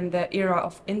in the era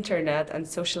of internet and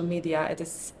social media, it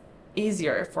is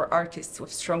easier for artists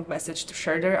with strong message to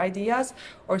share their ideas,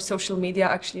 or social media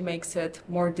actually makes it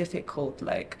more difficult?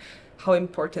 Like, how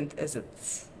important is it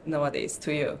nowadays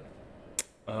to you?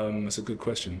 That's a good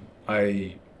question.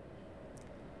 I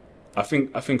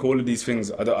think all of these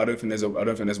things. I don't think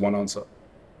there's one answer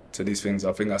to these things.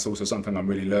 I think that's also something I'm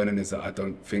really learning, is that I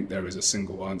don't think there is a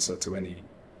single answer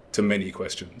to many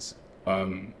questions.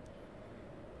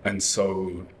 And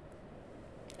so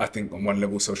I think on one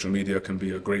level, social media can be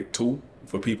a great tool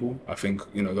for people. I think,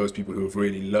 those people who have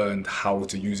really learned how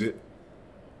to use it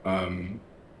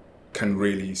can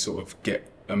really sort of get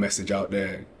a message out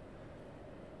there.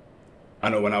 I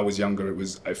know when I was younger,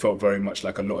 it felt very much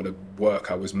like a lot of the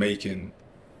work I was making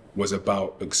was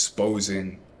about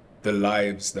exposing the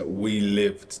lives that we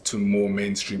lived to more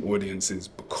mainstream audiences,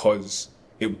 because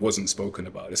it wasn't spoken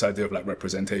about. This idea of like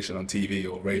representation on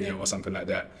TV or radio or something like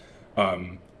that.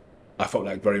 I felt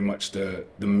like very much the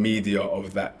media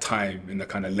of that time in the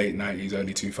kind of late 90s,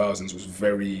 early 2000s was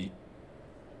very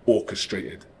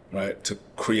orchestrated, right? To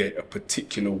create a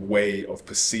particular way of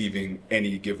perceiving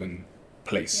any given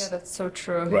place. Yeah, that's so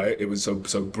true. Right? It was so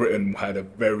Britain had a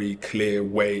very clear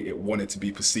way it wanted to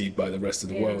be perceived by the rest of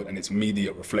the world, and its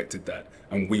media reflected that,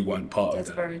 and we weren't part of that.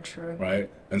 That's very true. Right?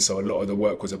 And so a lot of the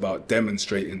work was about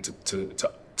demonstrating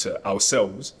to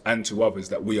ourselves and to others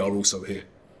that we are also here.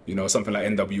 Something like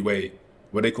NWA,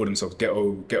 where they call themselves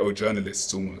ghetto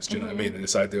journalists almost, do you know what I mean? And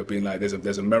this idea of being like,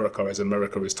 there's America as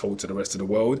America is told to the rest of the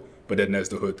world, but then there's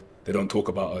the hood. They don't talk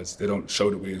about us. They don't show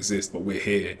that we exist, but we're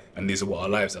here, and these are what our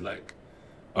lives are like.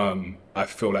 I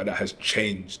feel like that has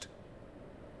changed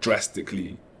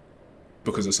drastically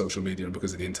because of social media and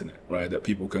because of the internet, right? That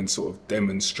people can sort of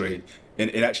demonstrate,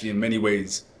 and actually in many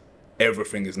ways,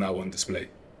 everything is now on display,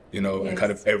 and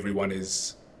kind of everyone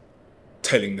is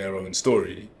telling their own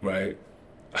story, right?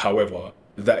 However,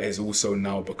 that is also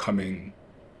now becoming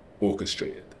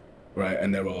orchestrated, right?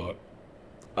 And there are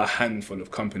a handful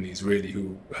of companies really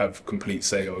who have complete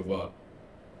say over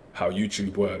how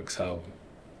YouTube works, how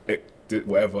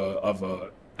whatever other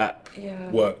app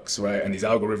works, right? And these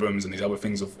algorithms and these other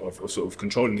things of sort of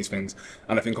controlling these things.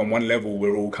 And I think on one level,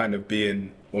 we're all kind of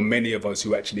being, or many of us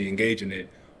who actually engage in it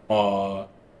are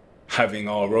having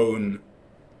our own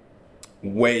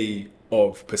way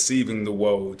of perceiving the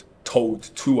world told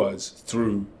to us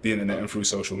through the internet and through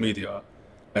social media.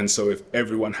 And so if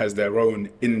everyone has their own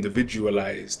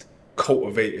individualized,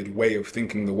 cultivated way of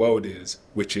thinking the world is,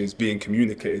 which is being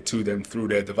communicated to them through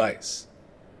their device,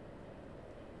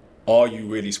 are you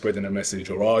really spreading a message,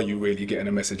 or are you really getting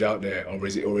a message out there, or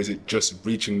is it just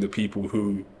reaching the people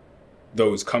who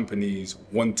those companies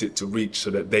want it to reach so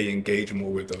that they engage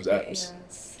more with those apps?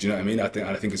 Yes. Do you know what I mean?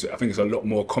 I think it's a lot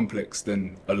more complex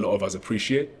than a lot of us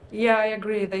appreciate. Yeah, I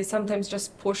agree. They sometimes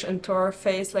just push into our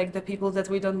face like the people that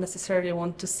we don't necessarily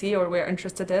want to see or we're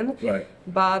interested in. Right.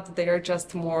 But they are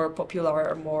just more popular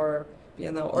or more,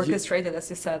 orchestrated,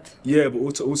 as you said. Yeah,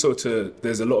 but also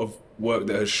there's a lot of work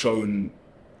that has shown,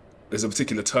 there's a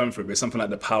particular term for it, but it's something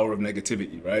like the power of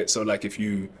negativity, right? So like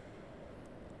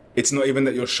it's not even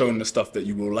that you're shown the stuff that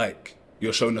you will like,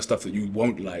 you're shown the stuff that you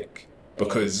won't like,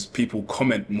 because people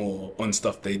comment more on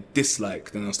stuff they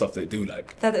dislike than on stuff they do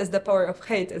like. That is the power of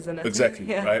hate, isn't it? Exactly,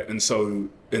 right? And so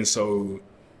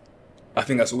I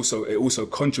think it also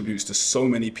contributes to so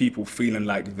many people feeling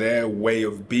like their way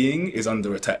of being is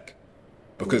under attack,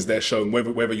 because they're shown,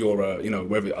 whether you're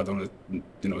whether, I don't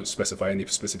want to specify any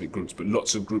specific groups, but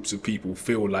lots of groups of people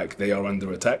feel like they are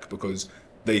under attack because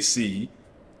they see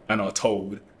and are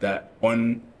told that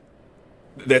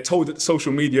they're told that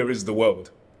social media is the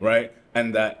world, right?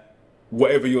 And that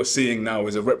whatever you're seeing now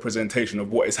is a representation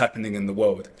of what is happening in the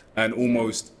world. And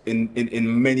almost in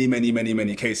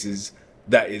many cases,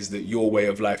 that is that your way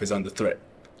of life is under threat.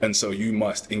 And so you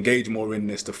must engage more in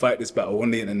this to fight this battle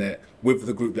on the internet with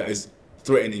the group that is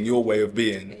threatening your way of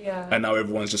being. Yeah. And now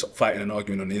everyone's just fighting and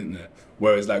arguing on the internet.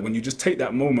 Whereas like when you just take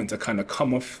that moment to kind of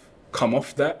come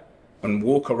off that and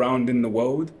walk around in the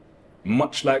world,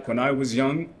 much like when I was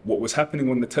young, what was happening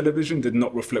on the television did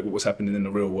not reflect what was happening in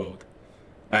the real world.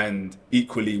 And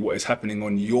equally, what is happening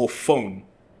on your phone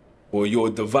or your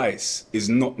device is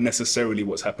not necessarily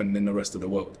what's happening in the rest of the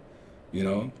world,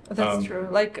 That's true.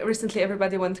 Like recently,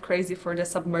 everybody went crazy for the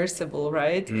submersible,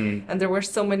 right? And there were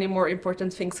so many more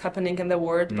important things happening in the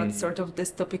world, but sort of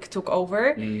this topic took over.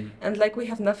 And like we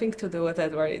have nothing to do with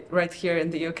it right here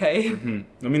in the UK.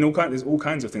 I mean, there's all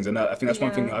kinds of things. And I think that's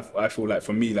one thing I feel like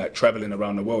for me, like traveling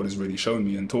around the world has really shown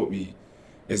me and taught me,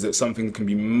 is that something can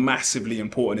be massively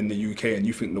important in the UK and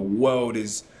you think the world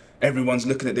is Everyone's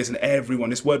looking at this, and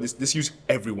this use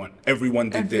everyone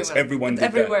did this, everyone did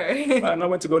everywhere. that. And I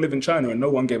went to go live in China, and no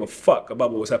one gave a fuck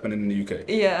about what was happening in the UK.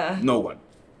 Yeah. No one.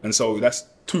 And so that's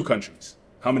 2 countries.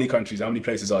 How many countries, how many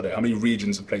places are there? How many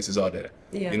regions of places are there?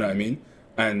 Yeah. You know what I mean?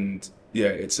 And yeah,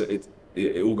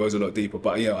 it all goes a lot deeper.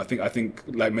 But yeah, I think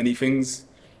like many things,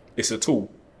 it's a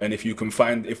tool. And if you can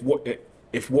find, if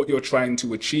what you're trying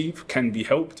to achieve can be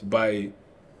helped by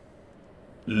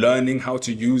learning how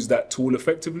to use that tool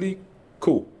effectively,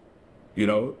 cool. You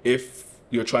know, if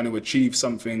you're trying to achieve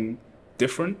something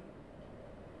different,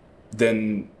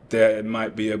 then there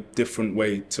might be a different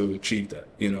way to achieve that,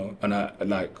 you know? And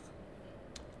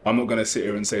I'm not gonna sit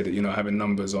here and say that, you know, having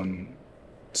numbers on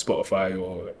Spotify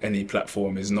or any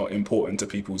platform is not important to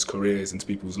people's careers and to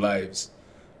people's lives,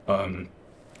 and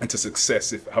to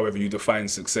success, if however you define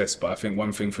success. But I think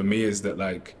one thing for me is that,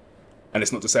 like, and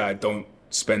it's not to say I don't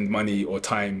spend money or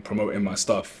time promoting my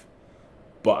stuff,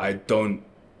 but I don't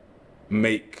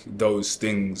make those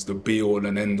things the be all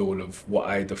and end all of what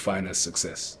I define as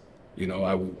success. You know,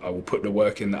 I will put the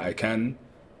work in that I can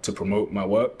to promote my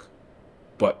work,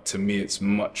 but to me it's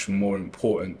much more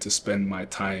important to spend my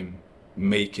time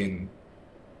making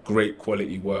great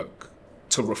quality work,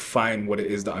 to refine what it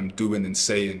is that I'm doing and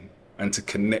saying, and to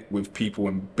connect with people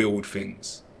and build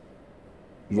things,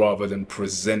 rather than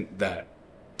present that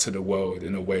to the world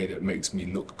in a way that makes me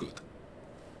look good.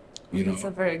 You know? It's a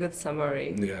very good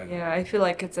summary. Yeah. Yeah, I feel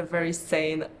like it's a very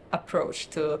sane approach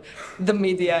to the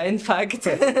media, in fact.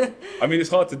 I mean,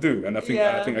 it's hard to do, and I think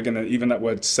Yeah. again, even that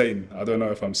word sane, I don't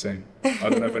know if I'm sane. I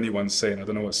don't know if anyone's sane. I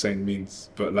don't know what sane means,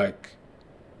 but like,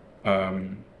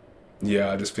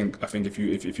 yeah, I think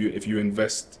if you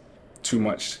invest too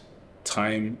much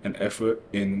time and effort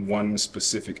in one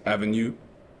specific avenue,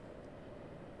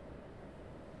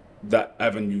 that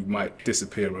avenue might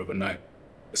disappear overnight,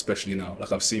 especially now.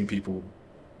 Like, I've seen people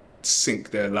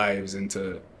sink their lives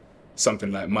into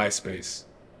something like MySpace,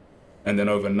 and then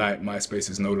overnight MySpace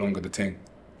is no longer the thing.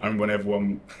 I remember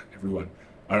when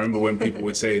I remember when people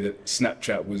would say that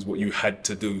Snapchat was what you had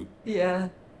to do Yeah.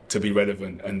 to be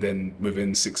relevant, and then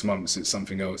within 6 months it's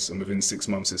something else, and within 6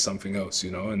 months it's something else,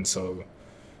 you know? And so,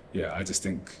 yeah, I just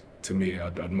think, to me,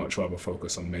 I'd much rather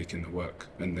focus on making the work,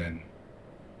 and then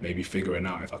maybe figuring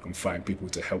out if I can find people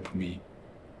to help me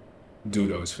do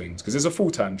those things. Because it's a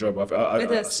full-time job.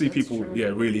 I see people, true. yeah,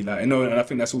 really, like, you know, and I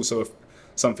think that's also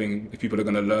something, if people are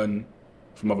going to learn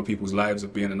from other people's lives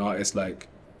of being an artist, like,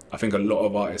 I think a lot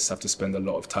of artists have to spend a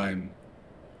lot of time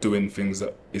doing things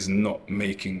that is not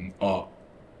making art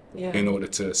Yeah. in order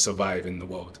to survive in the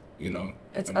world, you know?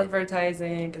 It's And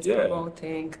advertising, it's Yeah.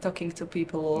 promoting, talking to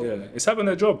people. yeah, it's having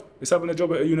a job. It's having a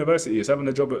job at a university. It's having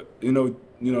a job at, you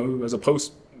know, as a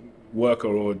post worker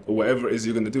or whatever it is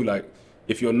you're going to do. Like,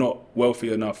 if you're not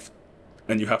wealthy enough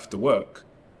and you have to work,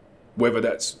 whether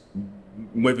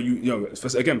you know,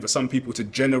 again, for some people to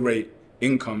generate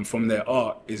income from their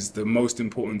art is the most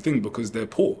important thing because they're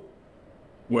poor.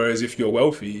 Whereas if you're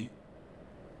wealthy,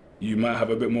 you might have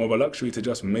a bit more of a luxury to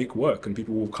just make work and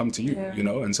people will come to you, Yeah. you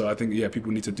know? And so I think, yeah,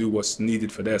 people need to do what's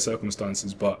needed for their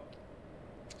circumstances. But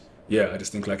yeah, I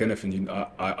just think, like anything,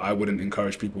 I wouldn't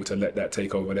encourage people to let that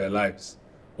take over their lives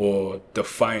or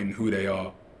define who they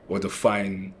are or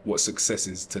define what success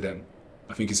is to them.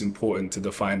 I think it's important to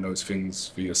define those things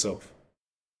for yourself.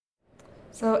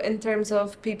 So in terms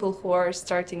of people who are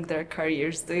starting their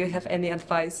careers, do you have any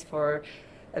advice for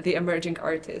the emerging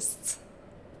artists?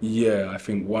 Yeah, I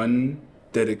think one,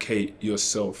 dedicate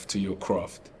yourself to your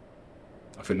craft.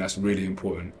 I think that's really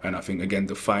important. And I think, again,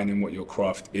 defining what your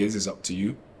craft is up to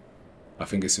you. I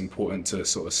think it's important to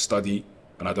sort of study,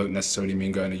 and I don't necessarily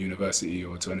mean going to university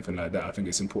or to anything like that. I think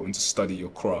it's important to study your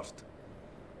craft.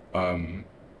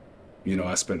 You know,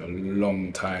 I spent a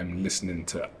long time listening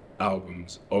to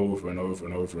albums over and over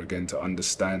and over again to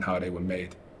understand how they were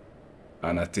made.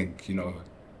 And I think, you know,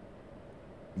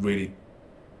 really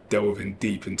delving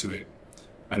deep into it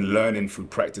and learning through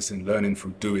practicing, learning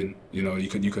through doing. You know, you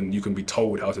can be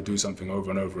told how to do something over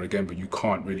and over again, but you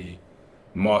can't really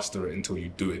master it until you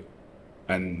do it.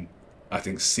 And I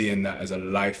think seeing that as a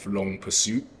lifelong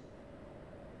pursuit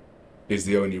is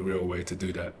the only real way to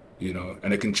do that, you know?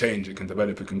 And it can change, it can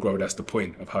develop, it can grow. That's the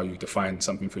point of how you define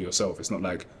something for yourself. It's not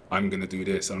like, I'm gonna do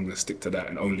this, I'm gonna stick to that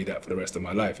and only that for the rest of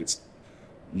my life. It's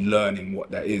learning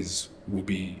what that is will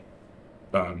be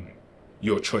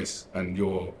your choice and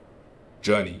your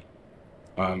journey.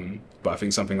 But I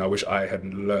think something I wish I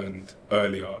had learned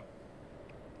earlier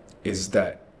is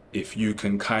that if you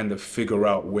can kind of figure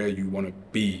out where you want to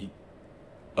be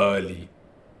early,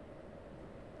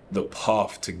 the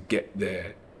path to get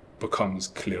there becomes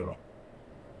clearer.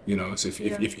 You know, so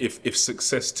if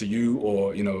success to you,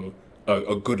 or, you know,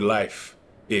 a good life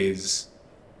is,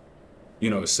 you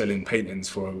know, selling paintings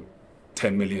for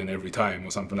 10 million every time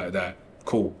or something like that,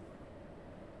 cool.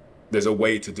 There's a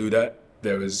way to do that.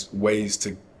 There is ways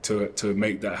to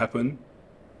make that happen.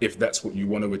 If that's what you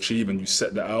want to achieve and you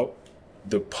set that out,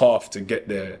 the path to get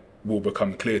there will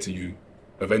become clear to you.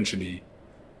 Eventually,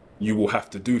 you will have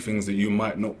to do things that you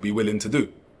might not be willing to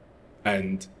do.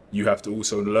 And you have to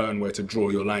also learn where to draw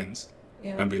your lines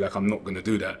and be like, I'm not going to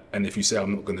do that. And if you say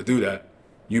I'm not going to do that,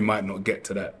 you might not get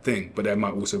to that thing, but there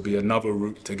might also be another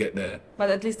route to get there. But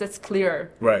at least it's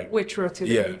clear, right, which route you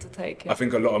need to take. I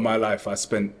think a lot of my life I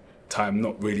spent time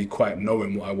not really quite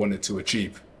knowing what I wanted to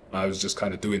achieve. I was just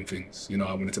kind of doing things. You know,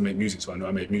 I wanted to make music, so I know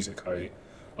I made music. I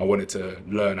wanted to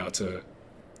learn how to,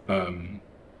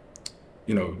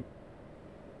 you know,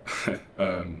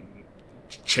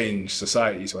 change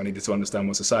society. So I needed to understand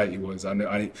what society was.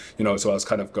 You know, so I was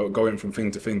kind of going from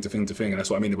thing to thing to thing to thing, and that's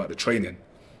what I mean about the training.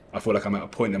 I feel like I'm at a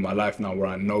point in my life now where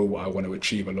I know what I want to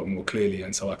achieve a lot more clearly,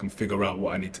 and so I can figure out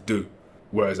what I need to do.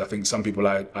 Whereas I think some people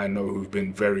I know who've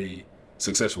been very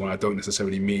successful, and I don't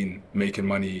necessarily mean making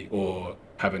money or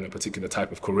having a particular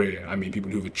type of career. I mean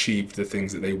people who've achieved the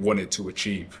things that they wanted to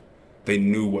achieve. They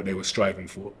knew what they were striving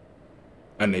for,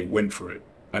 and they went for it,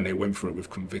 and they went for it with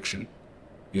conviction.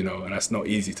 You know, and that's not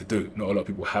easy to do. Not a lot of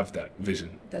people have that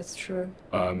vision. That's true.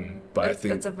 But I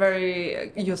think that's a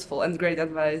very useful and great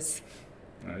advice.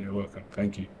 You're welcome.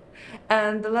 Thank you.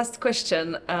 And the last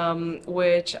question,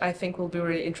 which I think will be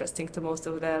really interesting to most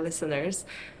of the listeners.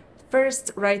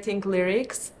 First writing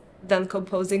lyrics, then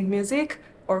composing music,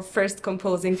 or first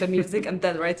composing the music and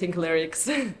then writing lyrics?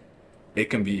 It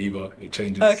can be either. It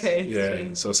changes. Okay.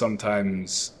 Yeah. So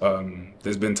sometimes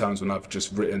there's been times when I've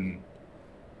just written,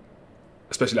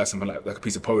 especially like something like a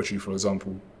piece of poetry, for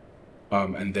example,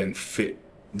 and then fit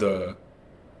the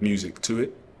music to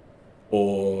it.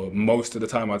 Or most of the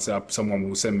time I'd say someone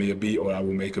will send me a beat, or I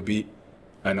will make a beat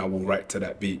and I will write to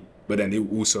that beat. But then it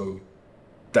also,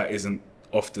 that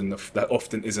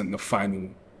often isn't the final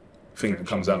thing that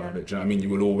comes out of it. Do you know what I mean? You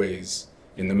will always,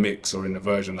 in the mix or in the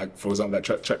version, like for example,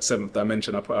 that track Seventh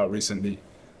Dimension I put out recently,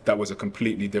 that was a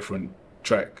completely different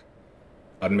track.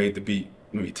 I'd made the beat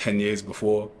maybe 10 years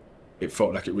before. It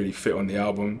felt like it really fit on the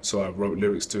album, so I wrote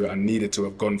lyrics to it. I needed to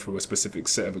have gone through a specific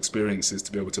set of experiences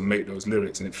to be able to make those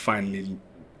lyrics, and it finally,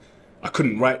 I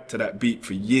couldn't write to that beat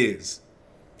for years.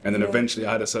 And then eventually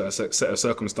I had a set of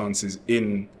circumstances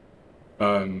in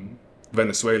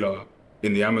Venezuela,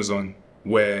 in the Amazon,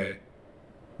 where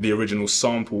the original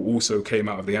sample also came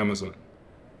out of the Amazon.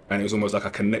 And it was almost like I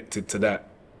connected to that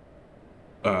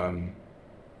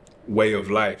way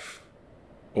of life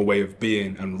or way of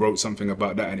being and wrote something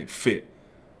about that, and it fit.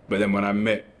 But then when I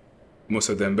met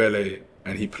Musa Dembele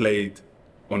and he played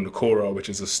on the kora, which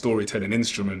is a storytelling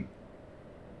instrument,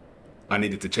 I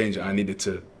needed to change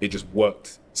it. It just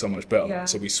worked so much better. Yeah.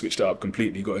 So we switched it up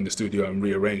completely, got in the studio and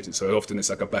rearranged it. So often it's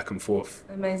like a back and forth.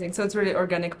 Amazing. So it's really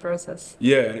organic process.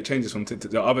 Yeah, and it changes from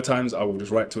the other times I will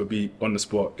just write to a beat on the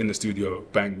spot, in the studio,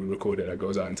 bang, we record it, that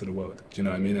goes out into the world. Do you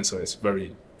know what I mean? And so it's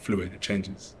very fluid, it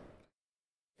changes.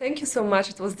 Thank you so much.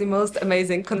 It was the most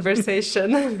amazing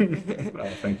conversation.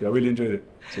 Thank you. I really enjoyed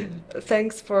it.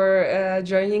 Thanks for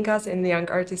joining us in the Young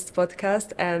Artists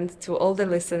podcast, and to all the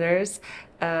listeners,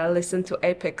 listen to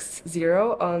Apex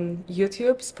Zero on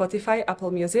YouTube, Spotify,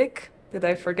 Apple Music. Did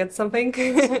I forget something?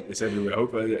 It's everywhere. I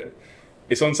hope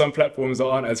it's on some platforms that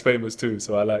aren't as famous too,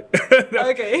 so I like.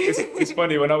 Okay. It's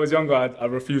funny, when I was younger, I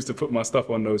refused to put my stuff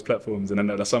on those platforms, and then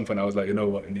at some point I was like, you know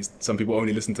what, some people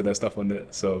only listen to their stuff on there,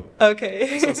 so.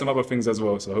 Okay. So some other things as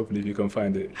well, so hopefully you can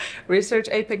find it. Research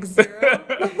Apex Zero.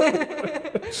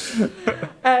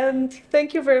 And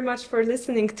thank you very much for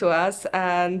listening to us,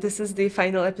 and this is the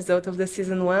final episode of the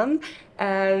season 1,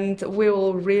 and we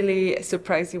will really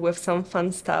surprise you with some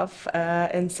fun stuff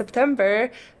in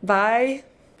September. Bye.